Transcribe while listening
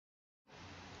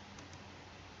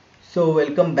So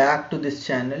welcome back to this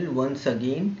channel once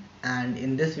again, and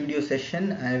in this video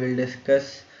session I will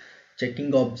discuss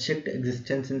checking object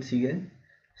existence in CL.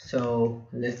 So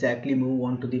let's exactly move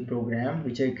on to the program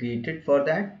which I created for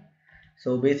that.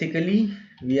 So basically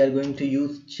we are going to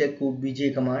use check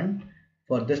obj command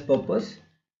for this purpose.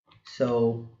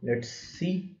 So let's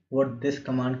see what this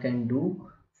command can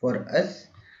do for us.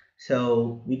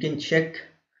 So we can check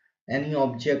any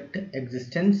object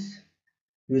existence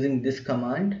using this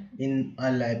command in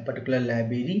a particular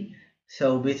library.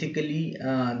 So basically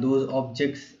those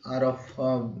objects are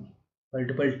of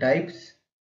multiple types.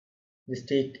 Just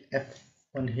take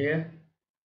F1 here,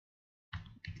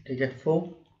 take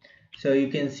F4. So you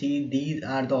can see these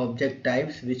are the object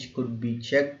types which could be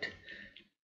checked,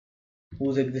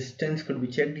 whose existence could be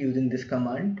checked using this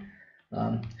command.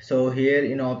 So here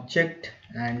in object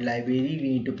and library we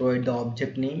need to provide the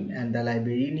object name and the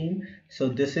library name. So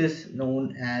this is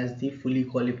known as the fully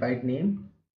qualified name.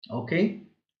 Okay,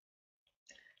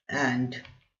 and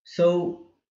so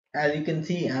as you can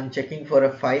see I'm checking for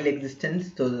a file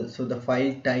existence. So the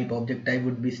file type, object type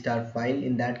would be star file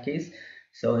in that case.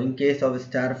 So in case of a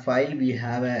star file we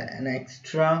have an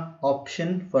extra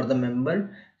option for the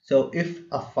member. So if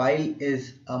a file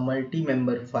is a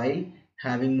multi-member file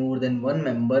having more than one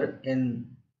member in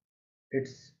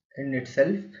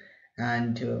itself,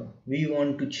 and we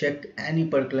want to check any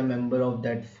particular member of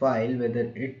that file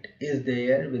whether it is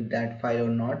there with that file or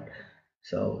not,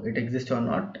 so it exists or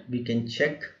not, we can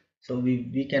check. So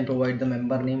we can provide the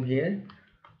member name here.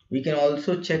 We can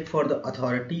also check for the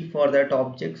authority for that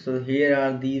object. So here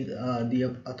are these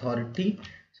the authority,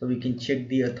 so we can check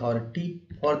the authority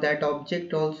for that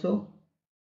object also.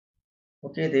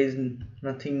 Okay, there is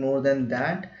nothing more than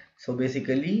that. So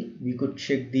basically we could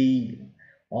check the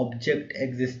object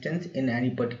existence in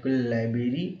any particular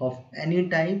library of any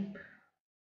type.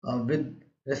 With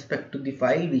respect to the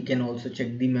file we can also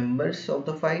check the members of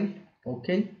the file.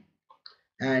 Okay,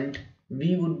 and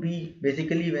we would be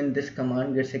basically, when this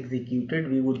command gets executed,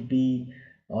 we would be,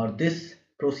 or this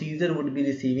procedure would be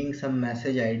receiving some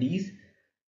message IDs,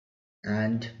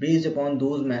 and based upon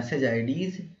those message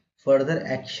IDs further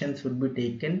actions would be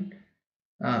taken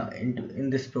in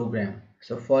this program.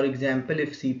 So for example,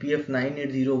 if CPF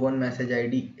 9801 message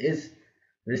ID is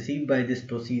received by this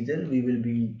procedure, we will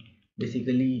be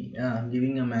basically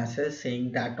giving a message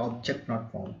saying that object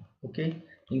not found. Okay,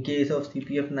 in case of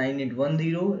CPF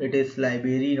 9810, it is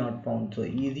library not found. So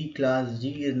easy class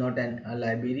G is not a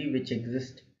library which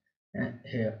exists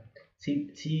here.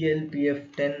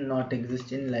 CLPF10 not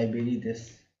exist in library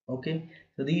this. Okay,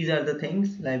 so these are the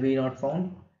things: library not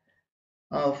found.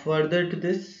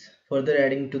 Further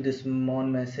adding to this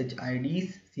mon message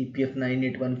IDs, CPF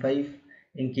 9815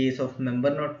 in case of member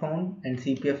not found, and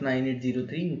CPF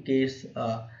 9803 in case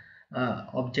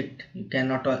object you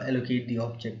cannot allocate the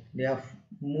object. There are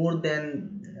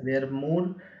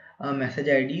more message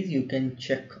IDs you can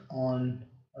check on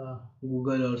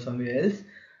Google or somewhere else,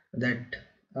 that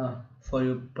for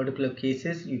your particular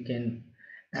cases you can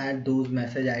add those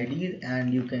message IDs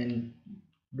and you can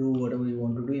do whatever you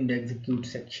want to do in the execute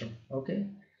section. Okay,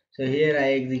 so here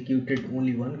I executed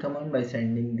only one command by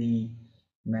sending the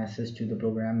message to the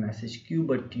program message queue,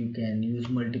 but you can use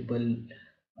multiple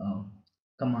uh,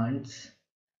 commands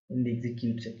in the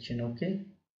execute section. Okay,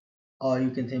 or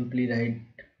you can simply write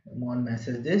on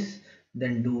message this,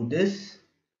 then do this,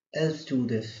 else do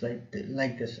this,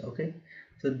 like this. Okay,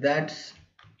 so that's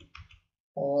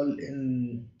all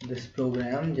in this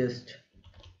program. Just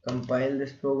compile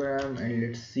this program and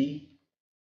let's see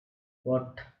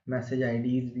what message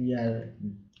IDs we are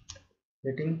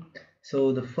getting.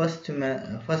 So the first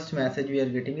message we are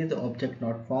getting is the object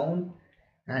not found,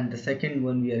 and the second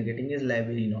one we are getting is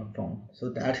library not found.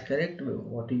 So that's correct,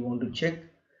 what you want to check.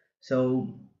 So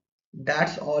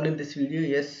that's all in this video.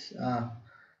 Yes,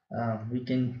 we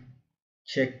can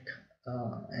check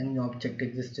any object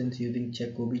existence using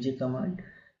check obj command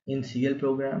in CL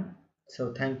program.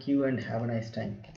 So thank you and have a nice time.